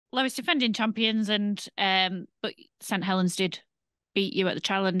Lois defending champions, and but St Helens did beat you at the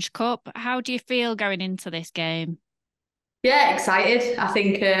Challenge Cup. How do you feel going into this game? Yeah, excited. I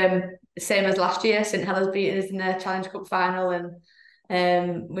think same as last year, St Helens beating us in the Challenge Cup final,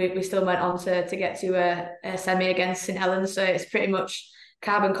 and we still went on to get to a semi against St Helens. So it's pretty much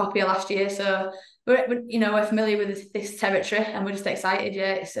carbon copy of last year. So we're familiar with this territory, and we're just excited.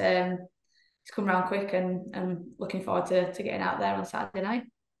 Yeah, it's come around quick, and I'm looking forward to getting out there on Saturday night.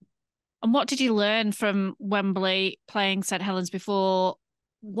 And what did you learn from Wembley playing St Helens before?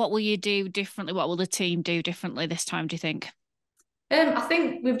 What will you do differently? What will the team do differently this time, do you think? I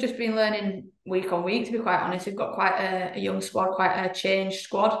think we've just been learning week on week, to be quite honest. We've got quite a young squad, quite a changed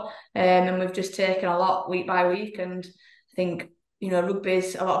squad, and we've just taken a lot week by week. And I think,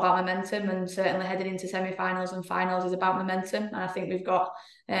 rugby's a lot about momentum, and certainly heading into semi-finals and finals is about momentum. And I think we've got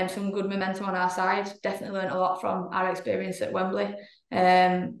some good momentum on our side. Definitely learned a lot from our experience at Wembley.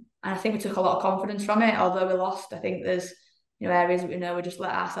 And I think we took a lot of confidence from it, although we lost. I think there's, areas that we just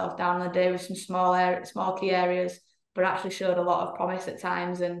let ourselves down on the day with some small key areas, but actually showed a lot of promise at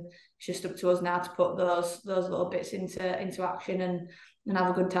times, and it's just up to us now to put those little bits into action and have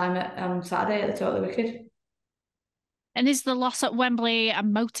a good time at Saturday at the Totally Wicked. And is the loss at Wembley a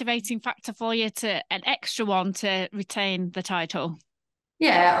motivating factor for you, to an extra one to retain the title?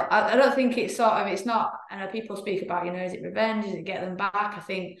 Yeah, I don't think it's not. I know people speak about, is it revenge? Is it get them back? I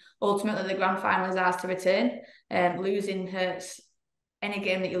think ultimately the grand final is ours to retain. Losing hurts. Any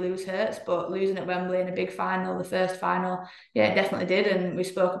game that you lose hurts, but losing at Wembley in a big final, the first final, yeah, it definitely did. And we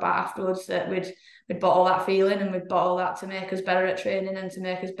spoke about afterwards that we'd bottle that feeling, and we'd bottle that to make us better at training and to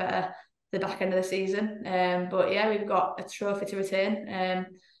make us better the back end of the season. But yeah, we've got a trophy to retain,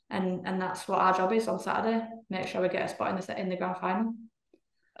 and that's what our job is on Saturday. Make sure we get a spot in the grand final.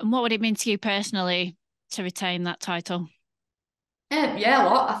 And what would it mean to you personally to retain that title? Yeah, a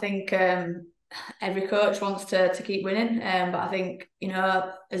lot. I think every coach wants to keep winning, but I think,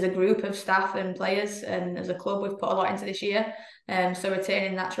 as a group of staff and players and as a club, we've put a lot into this year. So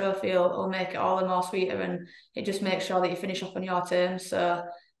retaining that trophy will make it all the more sweeter, and it just makes sure that you finish off on your terms. So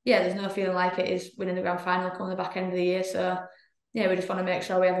yeah, there's no feeling like it is winning the grand final coming the back end of the year. So yeah, we just want to make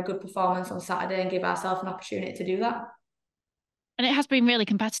sure we have a good performance on Saturday and give ourselves an opportunity to do that. And it has been really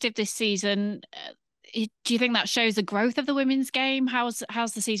competitive this season. Do you think that shows the growth of the women's game? How's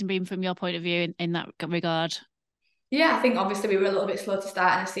the season been from your point of view in that regard? Yeah, I think obviously we were a little bit slow to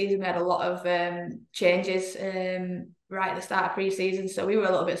start in the season. We had a lot of changes right at the start of pre-season, so we were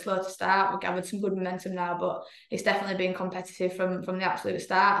a little bit slow to start. We've gathered some good momentum now, but it's definitely been competitive from the absolute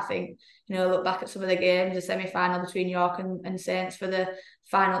start. I think, look back at some of the games, the semi-final between York and Saints for the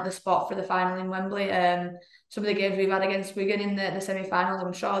spot for the final in Wembley. Some of the games we've had against Wigan in the semi-finals,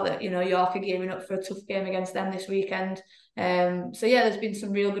 I'm sure that, York are gearing up for a tough game against them this weekend. So yeah, there's been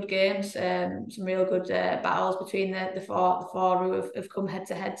some real good games, some real good battles between the four who have come head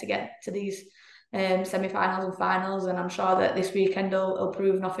to head to get to these semi-finals and finals, and I'm sure that this weekend will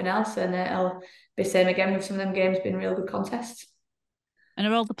prove nothing else, and it'll be same again with some of them games being real good contests. And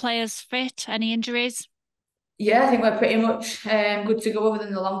are all the players fit? Any injuries? Yeah, I think we're pretty much good to go other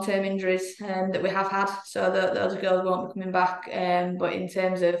than the long-term injuries that we have had. So those girls won't be coming back. But in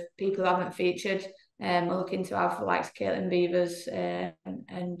terms of people who haven't featured, we're looking to have the likes of Caitlin Beavers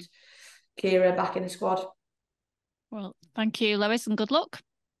and Kira back in the squad. Well, thank you, Lois, and good luck.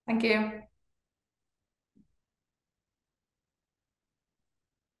 Thank you.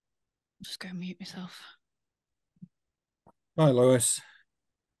 Just go and mute myself. Hi, Lois.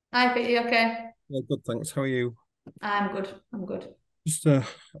 Hi, Pete, you okay? Yeah, good, thanks. How are you? I'm good. I'm good. Just a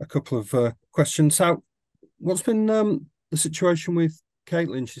couple of questions. What's been the situation with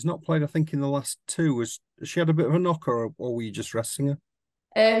Caitlin? She's not played, I think, in the last two. Has she had a bit of a knock, or were you just resting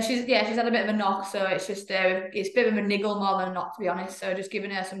her? She's had a bit of a knock, so it's just it's a bit of a niggle more than a knock, to be honest. So just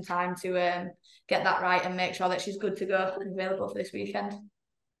giving her some time to get that right and make sure that she's good to go and available for this weekend.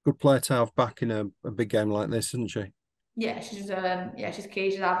 Good player to have back in a big game like this, isn't she? She's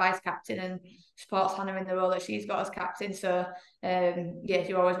key. She's our vice captain and supports Hannah in the role that she's got as captain. So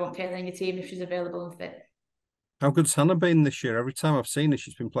you always want Caitlin in your team if she's available and fit. How good's Hannah been this year? Every time I've seen her,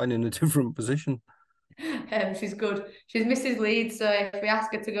 she's been playing in a different position. She's good. She's Mrs. Leeds, so if we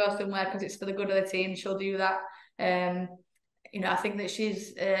ask her to go somewhere because it's for the good of the team, she'll do that. I think that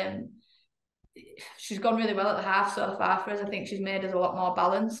she's gone really well at the half so far for us. I think she's made us a lot more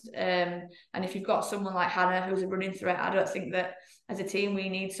balanced. And if you've got someone like Hannah who's a running threat, I don't think that as a team we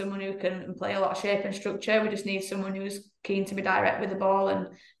need someone who can play a lot of shape and structure. We just need someone who's keen to be direct with the ball and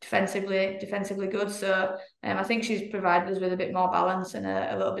defensively good. So I think she's provided us with a bit more balance and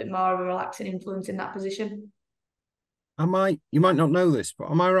a little bit more of a relaxing influence in that position. You might not know this,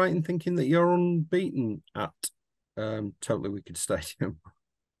 but am I right in thinking that you're unbeaten at Totally Wicked Stadium?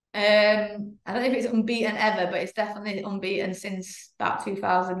 I don't know if it's unbeaten ever, but it's definitely unbeaten since about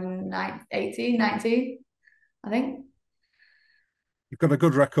 2018, 19, I think. You've got a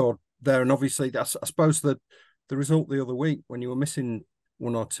good record there, and obviously, I suppose the result the other week when you were missing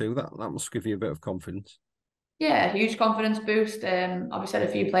one or two, that must give you a bit of confidence. Yeah, huge confidence boost. Obviously had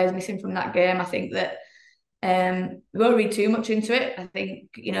a few players missing from that game. I think that we won't read too much into it. I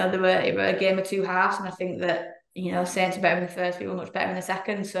think, it were a game of two halves, and I think that, Saints are better in the first, we were much better in the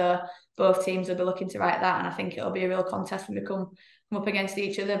second. So both teams will be looking to right that, and I think it'll be a real contest when we come up against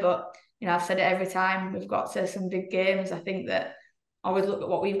each other. But I've said it every time we've got to some big games. I think that always look at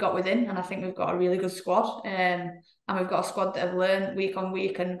what we've got within, and I think we've got a really good squad. And we've got a squad that have learned week on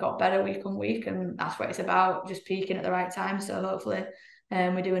week and got better week on week, and that's what it's about, just peaking at the right time. So hopefully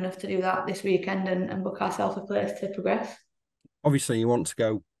we do enough to do that this weekend and book ourselves a place to progress. Obviously, you want to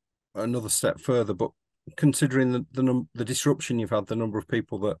go another step further, but considering the disruption you've had, the number of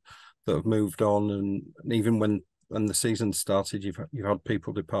people that have moved on, and even when the season started, you've had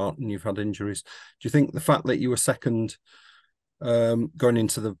people depart and you've had injuries. Do you think the fact that you were second going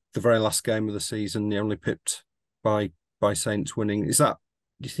into the very last game of the season, the only pipped by Saints winning, do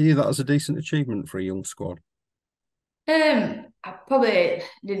you see that as a decent achievement for a young squad? I probably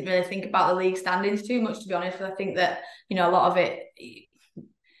didn't really think about the league standings too much, to be honest. I think that a lot of it,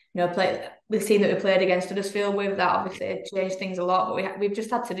 the team that we played against Huddersfield with, that obviously changed things a lot. But we've just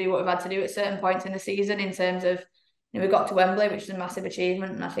had to do what we've had to do at certain points in the season, in terms of we got to Wembley, which is a massive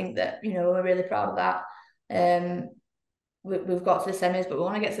achievement, and I think that we're really proud of that. We've got to the semis, but we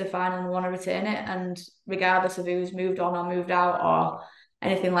want to get to the final and we want to retain it. And regardless of who's moved on or moved out or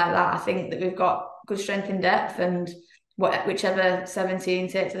anything like that, I think that we've got good strength in depth, and whichever 17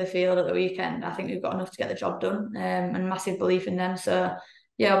 take to the field at the weekend, I think we've got enough to get the job done, and massive belief in them. So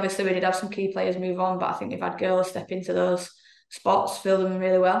yeah, obviously we did have some key players move on, but I think we've had girls step into those spots, fill them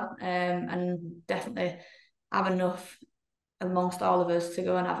really well, and definitely have enough amongst all of us to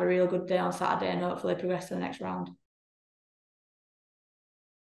go and have a real good day on Saturday and hopefully progress to the next round.